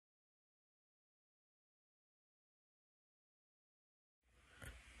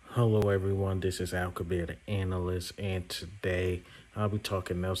Hello everyone, this is Alcabir, the analyst, and today I'll be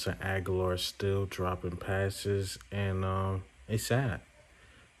talking Nelson Agholor still dropping passes, and it's sad.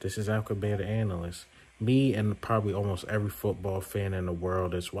 This is Alcabir, the analyst. Me and probably almost every football fan in the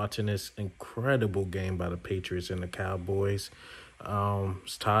world is watching this incredible game by the Patriots and the Cowboys.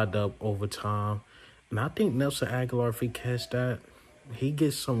 It's tied up overtime, and I think Nelson Agholor, if he catch that, he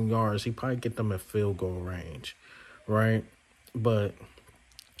gets some yards. He probably get them at field goal range, right? But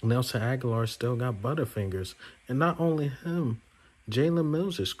Nelson Agholor still got Butterfingers. And not only him, Jalen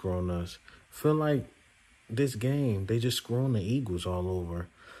Mills is screwing us. Feel like this game, they just screwing the Eagles all over.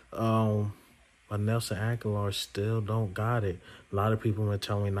 But Nelson Agholor still don't got it. A lot of people been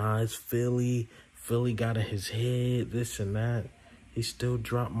telling me, nah, it's Philly. Philly got in his head, this and that. He still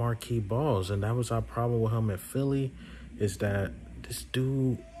dropped marquee balls. And that was our problem with him at Philly, is that this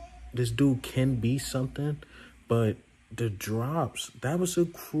dude can be something, but the drops, that was a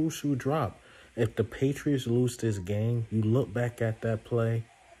crucial drop. If the Patriots lose this game, you look back at that play,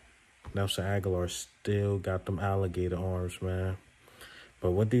 Nelson Agholor still got them alligator arms, man.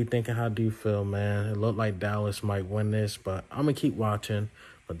 But what do you think and how do you feel, man? It looked like Dallas might win this, but I'm going to keep watching.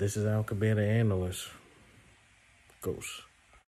 But this is Alcabir, the analyst. Ghost.